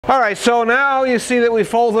All right, so now you see that we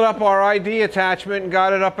folded up our ID attachment and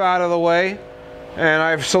got it up out of the way. And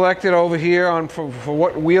I've selected over here for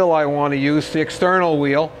what wheel I want to use, the external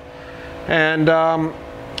wheel. And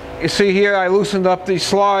you see here I loosened up these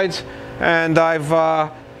slides and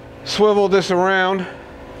I've swiveled this around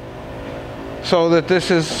so that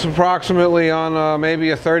this is approximately on maybe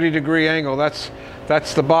a 30-degree angle. That's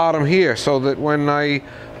the bottom here, so that when I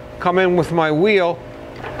come in with my wheel,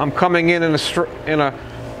 I'm coming in a straight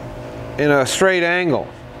angle.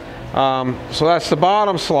 So that's the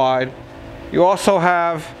bottom slide. You also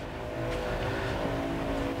have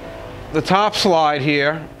the top slide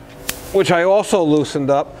here, which I also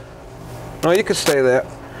loosened up. No, you can stay there.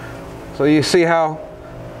 So you see how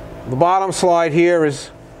the bottom slide here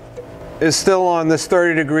is still on this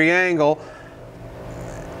 30-degree angle,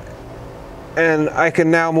 and I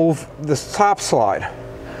can now move this top slide.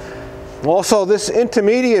 Also, this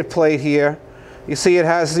intermediate plate here, you see it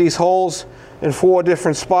has these holes in 4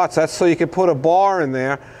 different spots. That's so you can put a bar in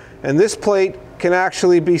there. And this plate can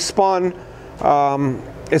actually be spun.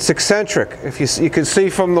 It's eccentric. If you can see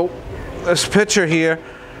from this picture here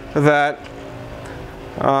that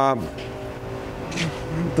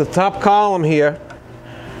the top column here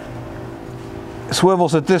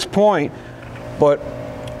swivels at this point, but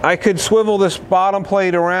I could swivel this bottom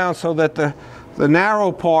plate around so that the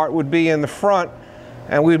narrow part would be in the front,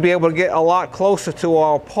 and we'd be able to get a lot closer to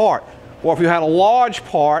our part. Or if you had a large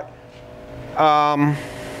part,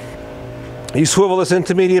 you swivel this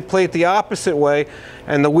intermediate plate the opposite way,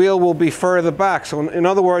 and the wheel will be further back. So in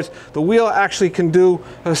other words, the wheel actually can do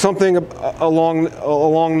something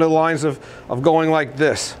along the lines of going like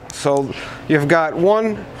this. So you've got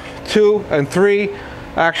 1, 2, and 3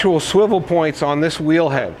 actual swivel points on this wheel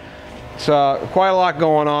head. It's quite a lot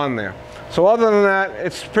going on there. So other than that,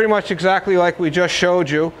 it's pretty much exactly like we just showed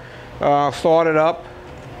you. Start it up,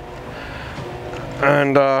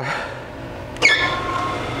 and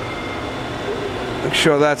make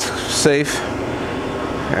sure that's safe.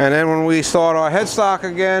 And then when we start our headstock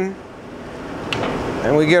again,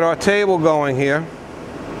 and we get our table going here,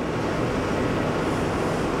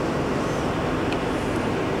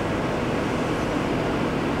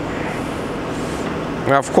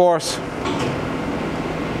 now of course,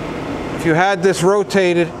 if you had this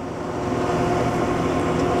rotated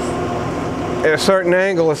at a certain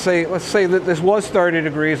angle, let's say that this was 30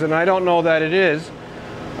 degrees, and I don't know that it is,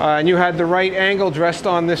 and you had the right angle dressed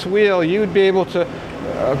on this wheel, you'd be able to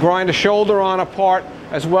grind a shoulder on a part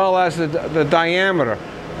as well as the diameter.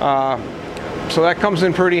 So that comes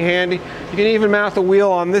in pretty handy. You can even mount the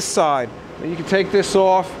wheel on this side. You can take this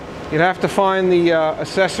off. You'd have to find the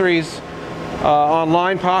accessories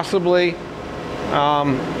online possibly.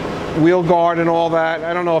 Wheel guard and all that.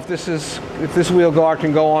 I don't know if this wheel guard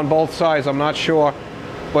can go on both sides, I'm not sure.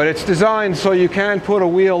 But it's designed so you can put a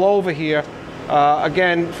wheel over here.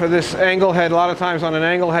 Again, for this angle head, a lot of times on an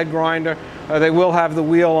angle head grinder, they will have the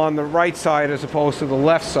wheel on the right side as opposed to the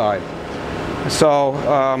left side. So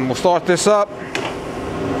we'll start this up.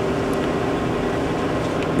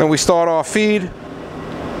 Then we start our feed.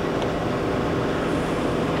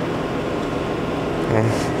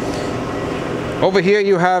 Over here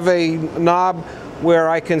you have a knob where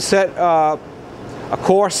I can set a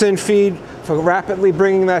course in feed for rapidly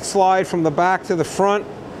bringing that slide from the back to the front.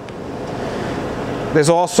 There's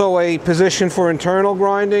also a position for internal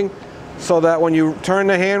grinding, so that when you turn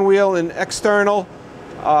the hand wheel in external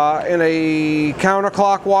in a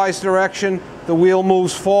counterclockwise direction, the wheel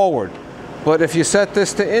moves forward. But if you set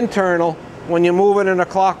this to internal, when you move it in a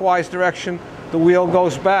clockwise direction, the wheel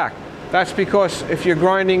goes back. That's because if you're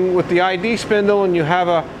grinding with the ID spindle and you have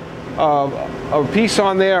a piece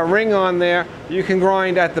on there, a ring on there, you can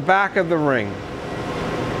grind at the back of the ring.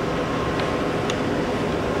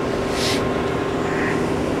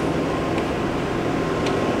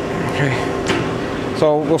 Okay,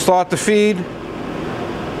 so we'll start the feed,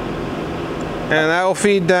 and that will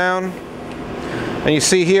feed down. And you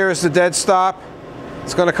see here is the dead stop.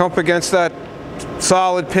 It's going to come up against that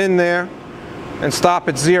solid pin there and stop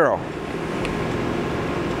at 0.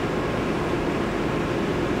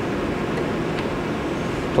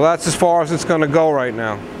 So that's as far as it's going to go right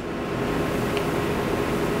now.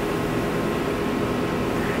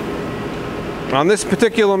 On this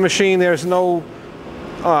particular machine, there's no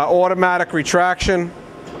automatic retraction.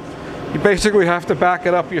 You basically have to back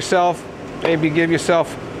it up yourself, maybe give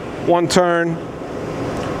yourself 1 turn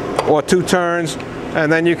or 2 turns, and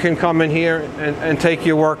then you can come in here and take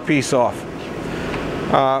your workpiece off.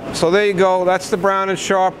 So there you go. That's the Brown &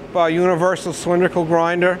 Sharpe universal cylindrical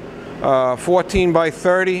grinder. 14 by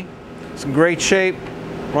 30. It's in great shape,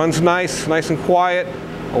 runs nice and quiet.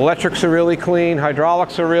 Electrics are really clean.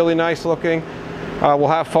 Hydraulics are really nice looking. We'll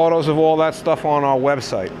have photos of all that stuff on our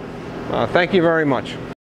website. Thank you very much.